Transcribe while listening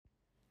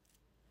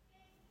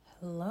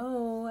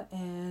Hello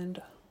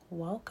and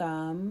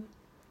welcome.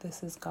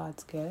 This is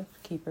God's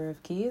gift, Keeper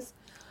of Keys.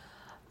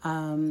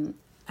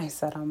 I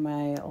said on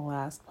my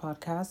last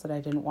podcast that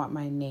I didn't want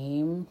my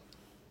name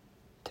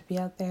to be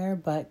out there,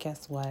 but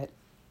guess what?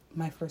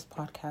 My first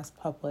podcast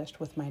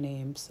published with my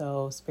name,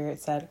 so Spirit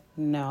said,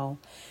 no,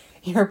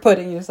 you're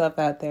putting yourself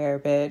out there,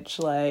 bitch.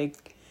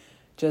 Like,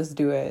 just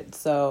do it.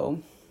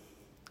 So,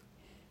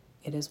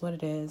 it is what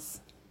it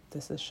is.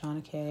 This is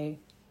Shauna K.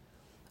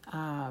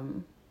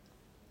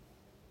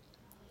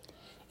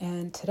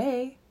 And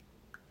today,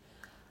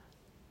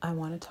 I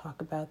want to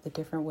talk about the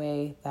different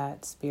way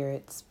that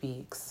Spirit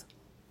speaks,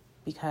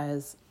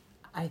 because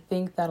I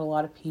think that a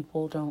lot of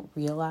people don't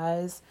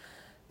realize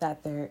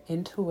that their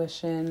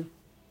intuition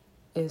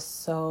is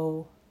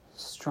so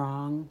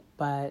strong,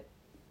 but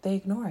they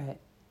ignore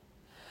it.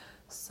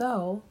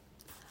 So,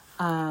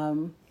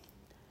 I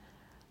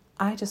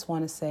just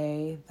want to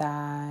say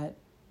that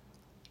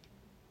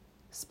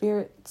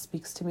Spirit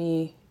speaks to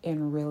me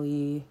in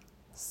really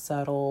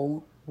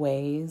subtle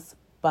ways,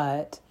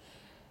 but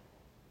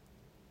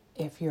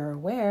if you're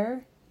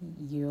aware,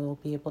 you'll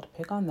be able to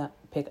pick up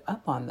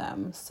on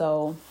them.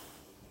 So,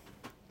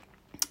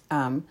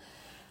 the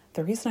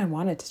reason I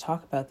wanted to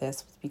talk about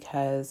this was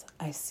because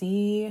I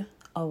see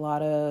a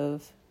lot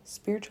of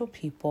spiritual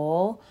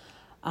people,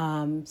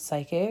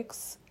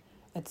 psychics,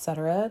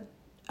 etc.,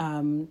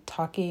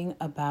 talking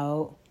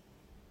about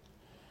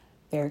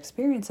their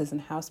experiences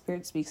and how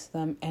Spirit speaks to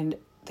them, and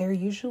they're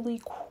usually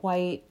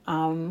quite,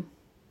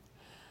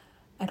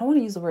 I don't want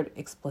to use the word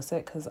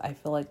explicit because I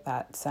feel like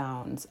that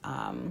sounds,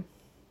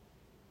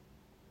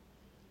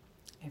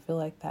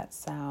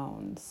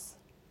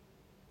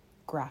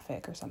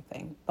 graphic or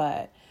something,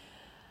 but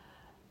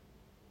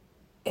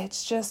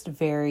it's just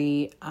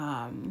very,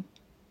 I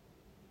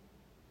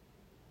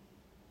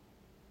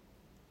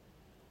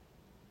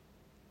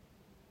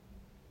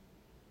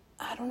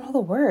don't know the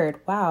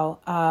word. Wow.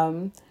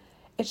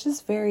 It's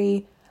just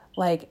very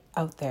like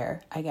out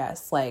there, I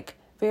guess, like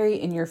very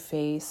in your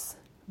face,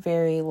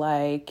 very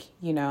like,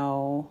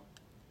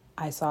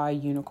 I saw a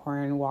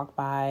unicorn walk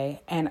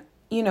by, and,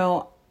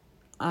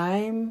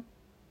 I'm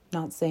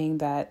not saying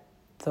that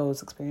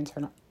those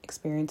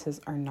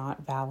experiences are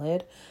not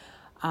valid,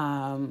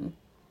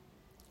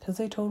 because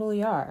they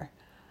totally are.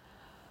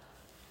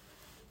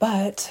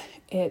 But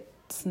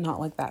it's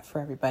not like that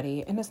for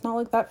everybody, and it's not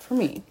like that for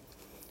me.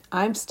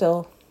 I'm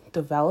still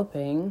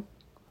developing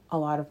a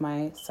lot of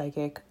my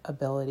psychic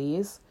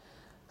abilities,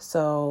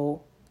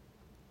 so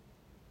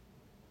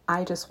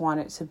I just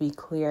want it to be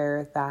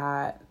clear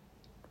that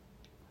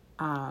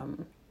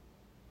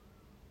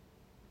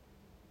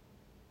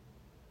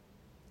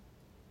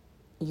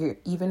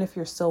even if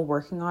you're still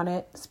working on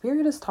it,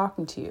 Spirit is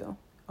talking to you,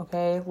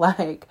 okay?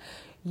 Like,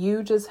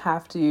 you just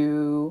have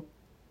to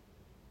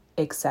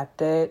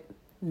accept it,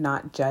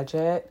 not judge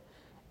it,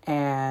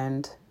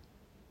 and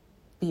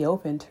be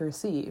open to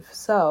receive.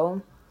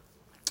 So,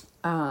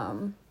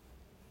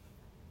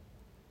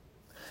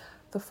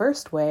 the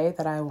first way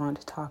that I want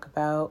to talk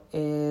about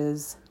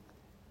is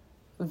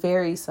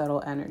very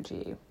subtle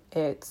energy.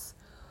 It's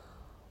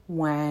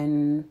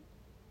when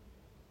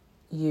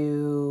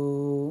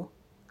you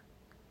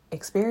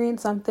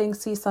experience something,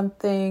 see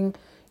something,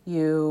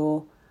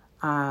 you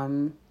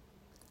have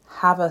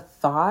a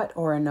thought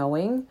or a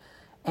knowing,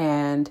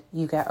 and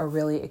you get a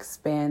really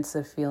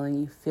expansive feeling.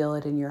 You feel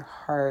it in your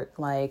heart,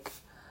 like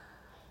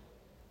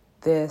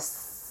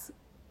this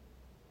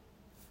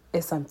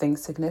is something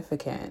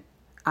significant.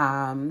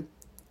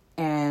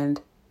 And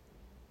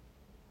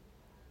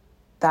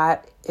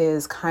that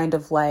is kind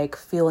of like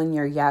feeling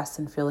your yes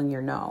and feeling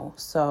your no.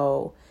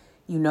 So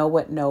you know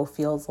what no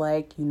feels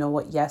like, you know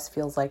what yes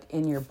feels like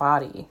in your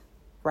body,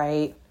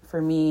 right? For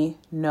me,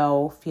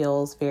 no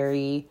feels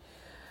very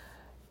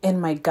in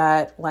my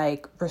gut,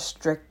 like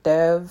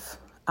restrictive.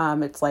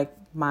 It's like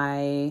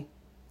my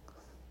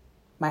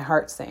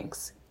heart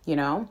sinks,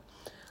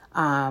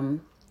 my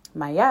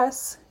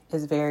yes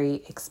is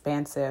very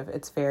expansive.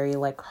 It's very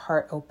like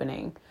heart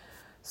opening.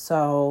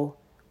 So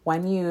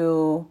when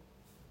you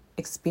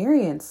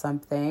experience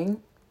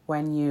something,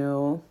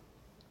 I'm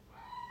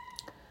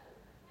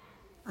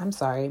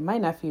sorry, my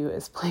nephew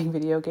is playing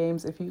video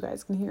games. If you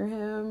guys can hear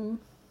him,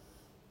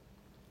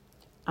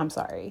 I'm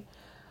sorry.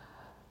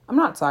 I'm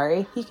not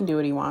sorry. He can do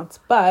what he wants,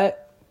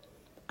 but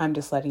I'm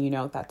just letting you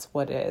know that's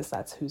what it is.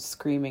 That's who's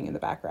screaming in the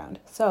background.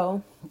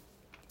 So,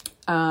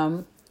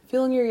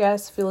 feeling your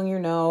yes, feeling your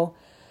no.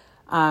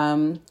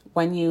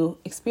 When you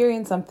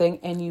experience something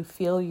and you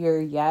feel your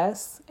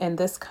yes, and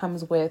this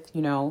comes with,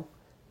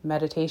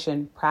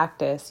 meditation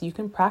practice, you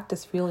can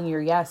practice feeling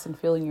your yes and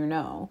feeling your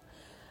no.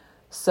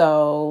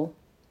 So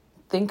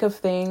think of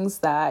things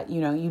that,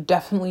 you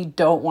definitely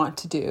don't want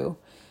to do.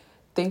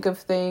 Think of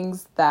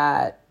things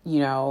that,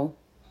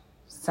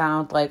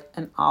 sound like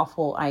an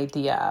awful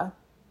idea,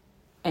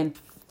 and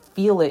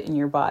feel it in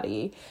your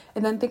body.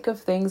 And then think of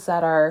things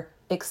that are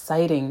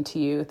exciting to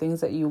you,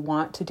 things that you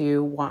want to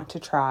do, want to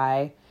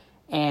try,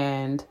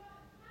 and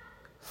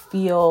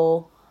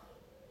feel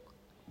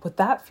what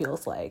that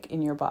feels like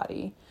in your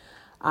body.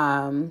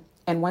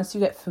 And once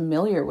you get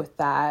familiar with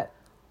that,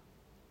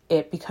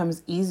 it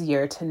becomes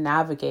easier to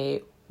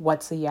navigate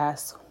what's a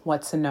yes,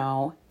 what's a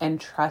no, and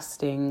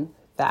trusting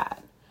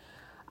that.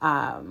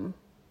 So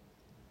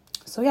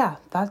yeah,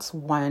 that's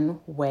one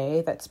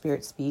way that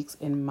spirit speaks,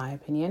 in my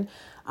opinion.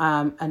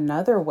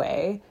 Another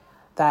way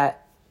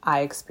that I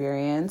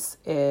experience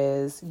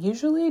is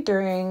usually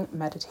during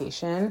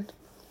meditation.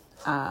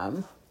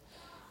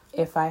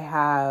 If I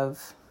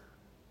have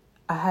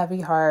a heavy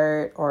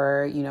heart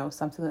or,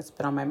 something that's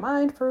been on my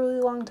mind for a really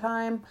long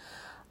time,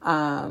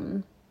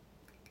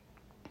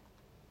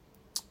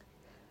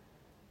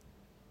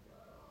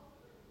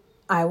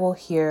 I will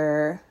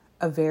hear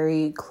a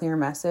very clear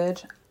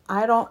message.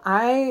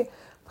 I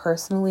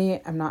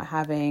personally am not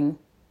having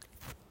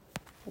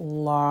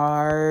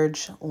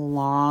large,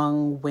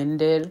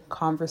 long-winded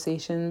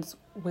conversations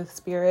with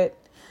spirit.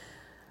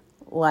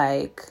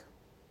 Like,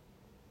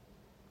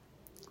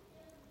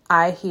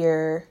 I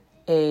hear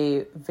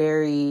a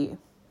very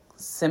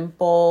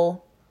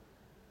simple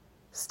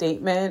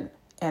statement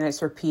and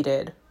it's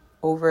repeated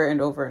over and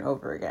over and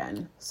over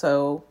again.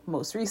 So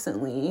most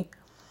recently,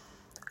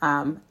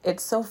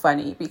 it's so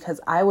funny because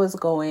I was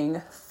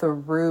going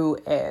through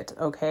it,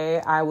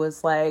 okay? I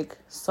was like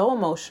so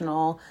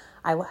emotional.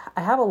 I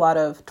have a lot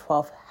of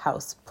 12th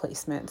house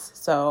placements.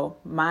 So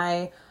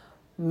my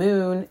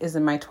moon is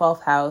in my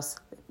 12th house,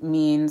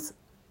 means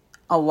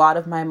a lot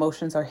of my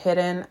emotions are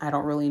hidden. I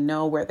don't really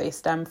know where they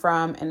stem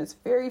from, and it's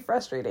very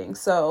frustrating.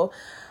 So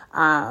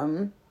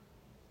I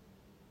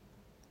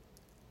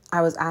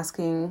was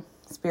asking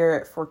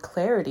spirit for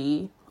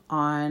clarity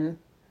on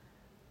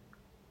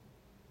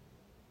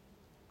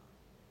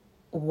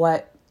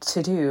what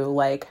to do.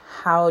 Like,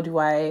 how do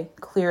I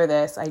clear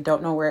this? I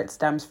don't know where it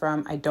stems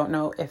from. I don't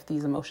know if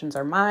these emotions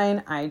are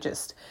mine. I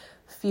just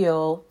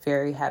feel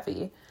very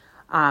heavy.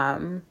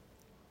 And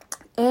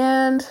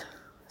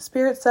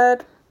spirit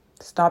said,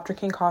 stop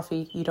drinking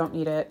coffee. You don't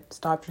need it.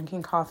 Stop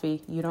drinking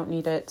coffee. You don't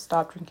need it.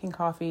 Stop drinking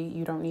coffee.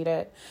 You don't need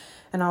it.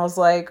 And I was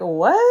like,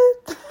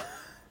 what?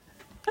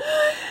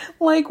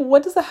 Like,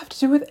 what does that have to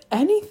do with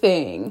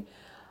anything?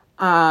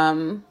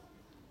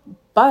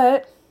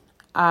 But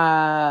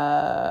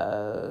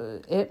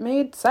it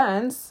made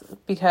sense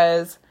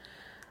because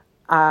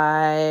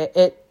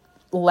it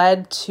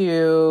led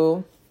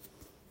to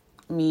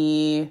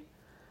me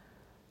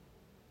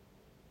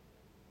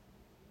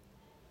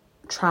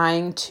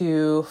trying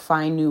to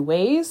find new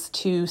ways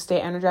to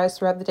stay energized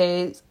throughout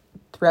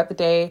the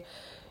day,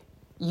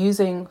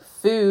 using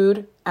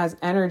food as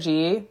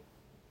energy,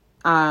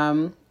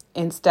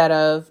 instead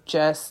of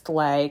just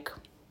like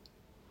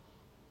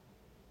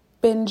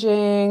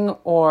binging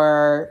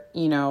or,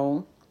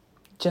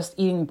 just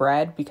eating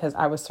bread, because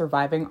I was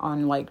surviving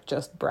on like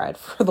just bread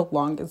for the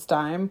longest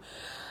time.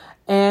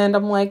 And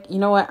I'm like, you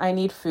know what? I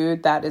need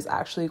food that is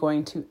actually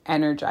going to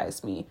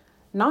energize me.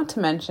 Not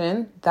to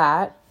mention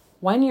that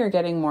when you're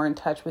getting more in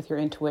touch with your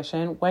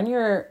intuition, when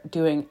you're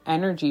doing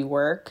energy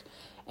work,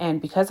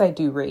 and because I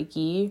do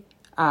Reiki,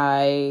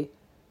 I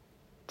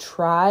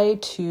try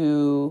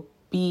to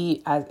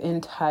be as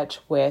in touch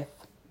with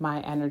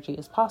my energy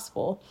as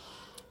possible.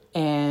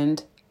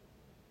 And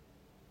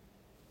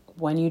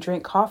when you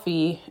drink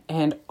coffee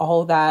and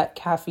all that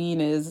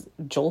caffeine is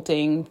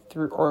jolting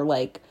through, or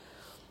like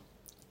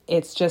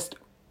it's just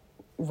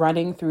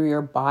running through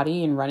your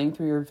body and running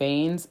through your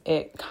veins,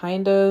 it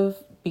kind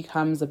of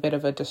becomes a bit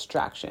of a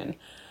distraction.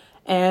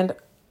 And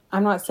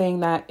I'm not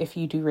saying that if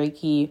you do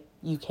Reiki,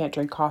 you can't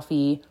drink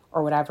coffee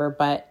or whatever,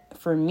 but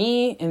for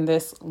me in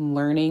this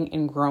learning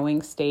and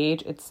growing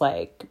stage, it's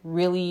like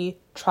really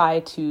try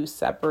to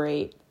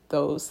separate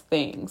those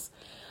things.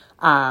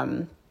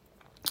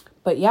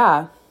 But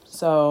yeah,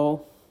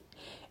 so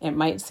it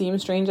might seem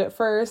strange at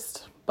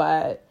first,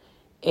 but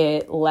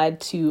it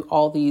led to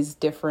all these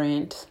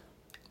different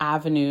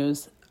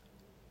avenues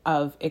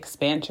of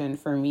expansion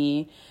for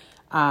me.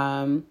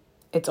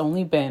 It's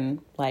only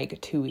been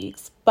like 2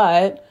 weeks,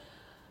 but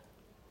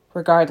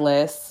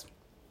regardless,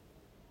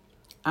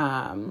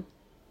 I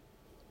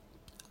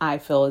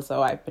feel as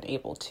though I've been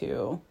able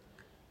to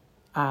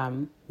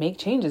make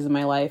changes in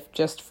my life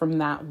just from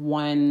that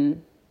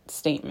one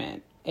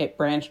statement. It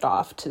branched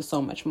off to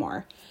so much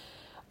more.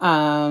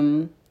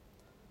 So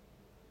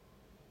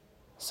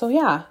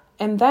yeah.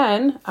 And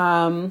then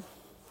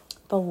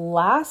the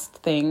last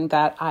thing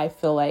that I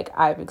feel like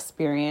I've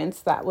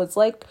experienced that was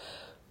like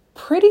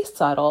pretty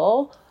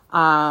subtle,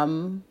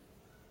 but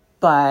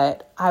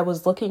I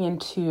was looking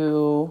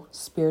into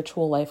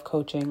spiritual life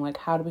coaching, like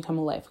how to become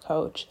a life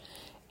coach.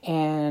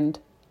 And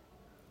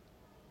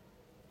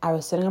I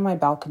was sitting on my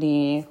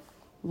balcony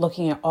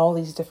looking at all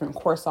these different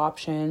course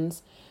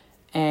options,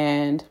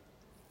 and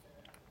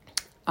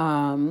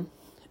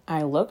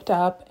I looked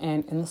up,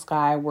 and in the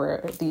sky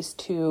were these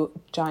two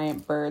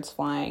giant birds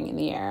flying in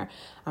the air.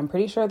 I'm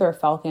pretty sure they're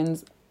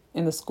falcons.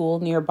 In the school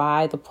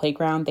nearby, the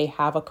playground, they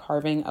have a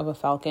carving of a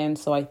falcon.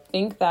 So I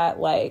think that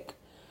like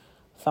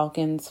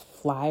falcons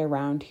fly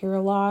around here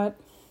a lot.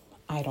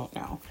 I don't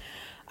know.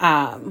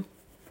 I'm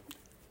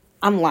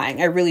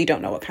lying. I really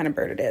don't know what kind of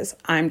bird it is.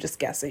 I'm just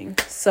guessing.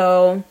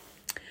 So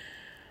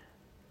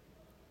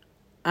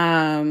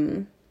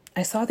I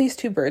saw these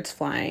two birds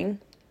flying,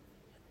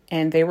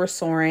 and they were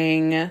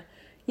soaring,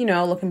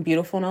 looking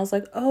beautiful. And I was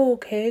like, oh,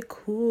 okay,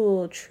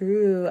 cool,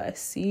 true, I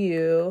see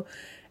you.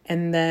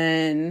 And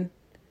then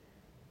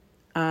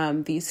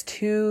these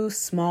two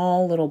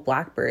small little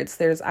blackbirds,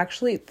 there was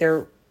actually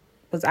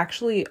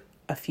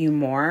a few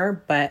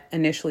more, but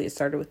initially it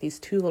started with these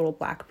two little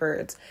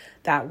blackbirds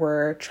that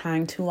were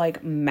trying to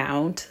like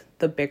mount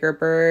the bigger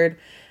bird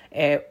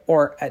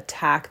or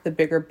attack the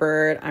bigger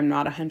bird. I'm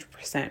not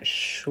 100%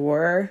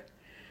 sure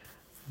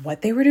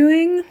what they were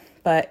doing,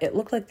 but it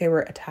looked like they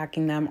were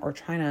attacking them or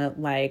trying to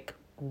like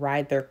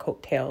ride their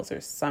coattails or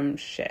some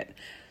shit.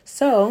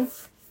 So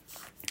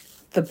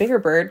the bigger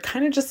bird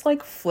kind of just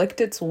like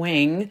flicked its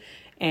wing,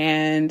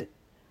 and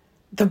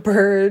the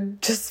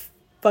bird just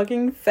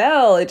fucking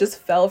fell. It just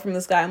fell from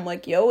the sky. I'm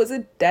like, yo, is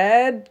it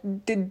dead?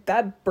 Did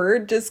that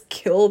bird just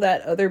kill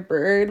that other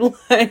bird?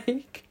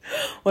 Like,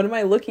 what am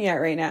I looking at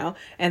right now?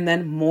 And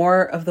then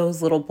more of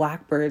those little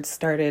blackbirds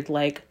started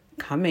like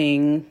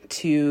coming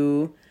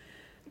to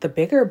the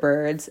bigger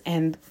birds,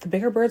 and the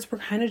bigger birds were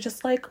kind of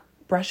just like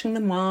brushing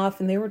them off,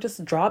 and they were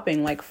just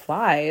dropping like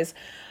flies.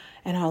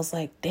 And I was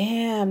like,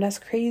 damn, that's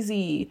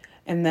crazy.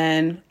 And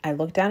then I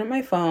looked down at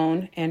my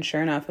phone, and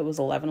sure enough, it was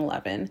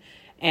 11:11.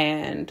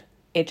 And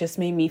it just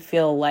made me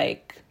feel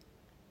like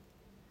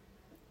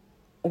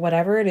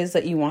whatever it is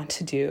that you want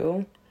to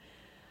do,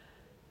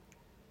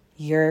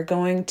 you're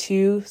going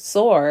to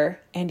soar.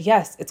 And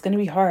yes, it's going to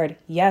be hard.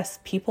 Yes,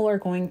 people are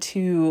going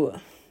to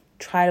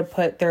try to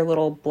put their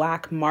little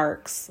black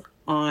marks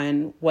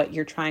on what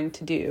you're trying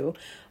to do,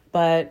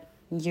 but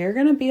you're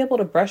going to be able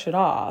to brush it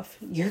off.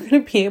 You're going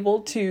to be able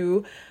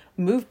to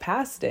move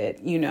past it,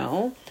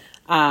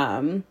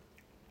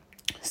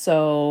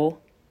 So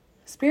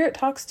Spirit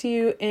talks to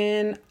you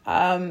in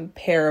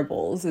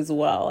parables as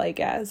well, I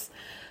guess.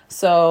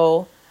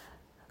 So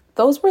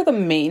those were the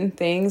main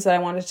things that I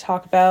wanted to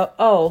talk about.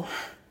 Oh,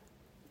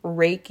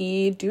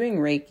 Reiki, doing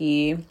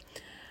Reiki.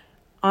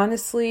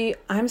 Honestly,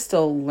 I'm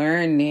still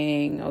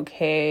learning,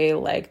 okay?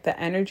 Like, the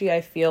energy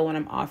I feel when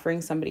I'm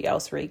offering somebody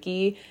else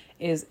Reiki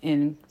is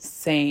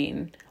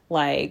insane.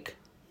 Like,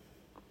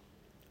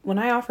 when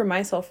I offer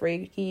myself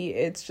Reiki,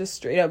 it's just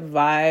straight up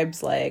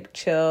vibes, like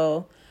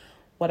chill,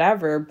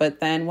 whatever.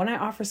 But then when I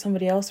offer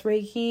somebody else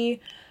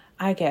Reiki,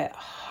 I get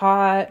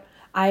hot.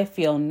 I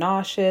feel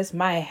nauseous.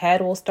 My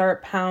head will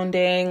start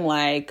pounding,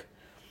 like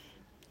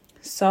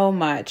so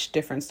much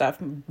different stuff.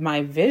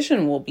 My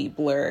vision will be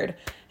blurred.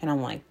 And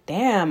I'm like,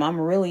 damn,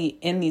 I'm really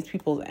in these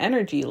people's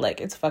energy.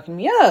 Like, it's fucking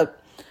me up.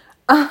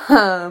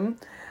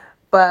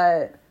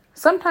 But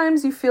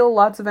sometimes you feel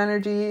lots of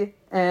energy,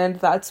 and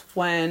that's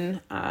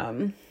when,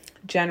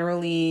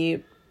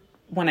 generally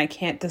when I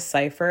can't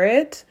decipher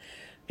it,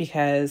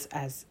 because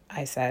as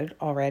I said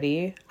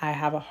already, I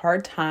have a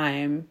hard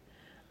time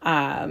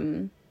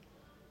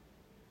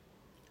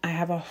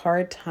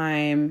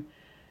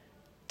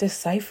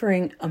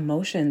deciphering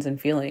emotions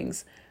and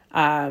feelings.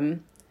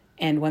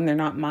 And when they're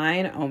not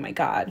mine, oh my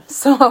God.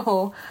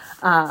 So,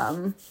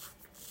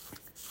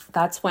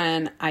 that's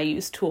when I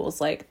use tools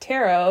like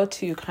tarot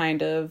to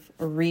kind of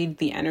read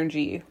the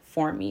energy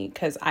for me,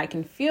 because I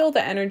can feel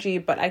the energy,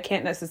 but I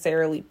can't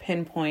necessarily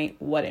pinpoint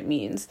what it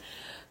means.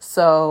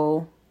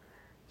 So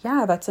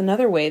yeah, that's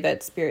another way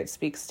that Spirit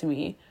speaks to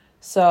me.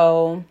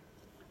 So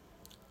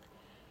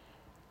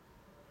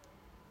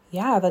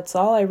yeah, that's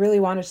all I really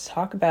wanted to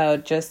talk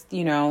about. Just,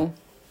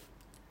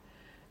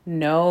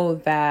 know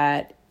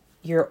that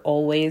you're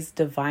always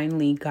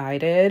divinely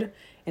guided,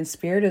 and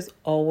Spirit is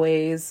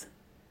always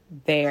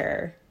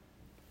there.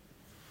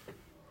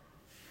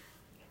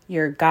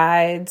 Your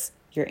guides,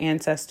 your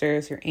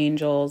ancestors, your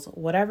angels,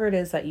 whatever it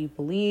is that you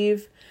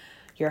believe,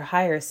 your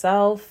higher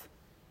self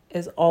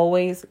is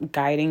always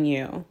guiding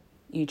you.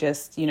 You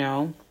just,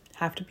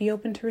 have to be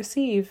open to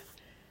receive.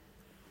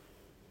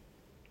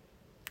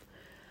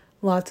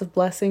 Lots of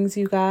blessings,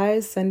 you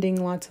guys.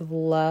 Sending lots of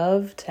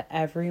love to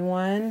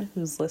everyone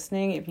who's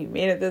listening. If you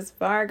made it this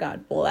far,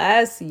 God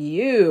bless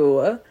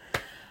you.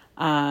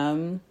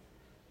 And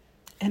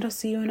I'll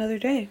see you another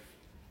day.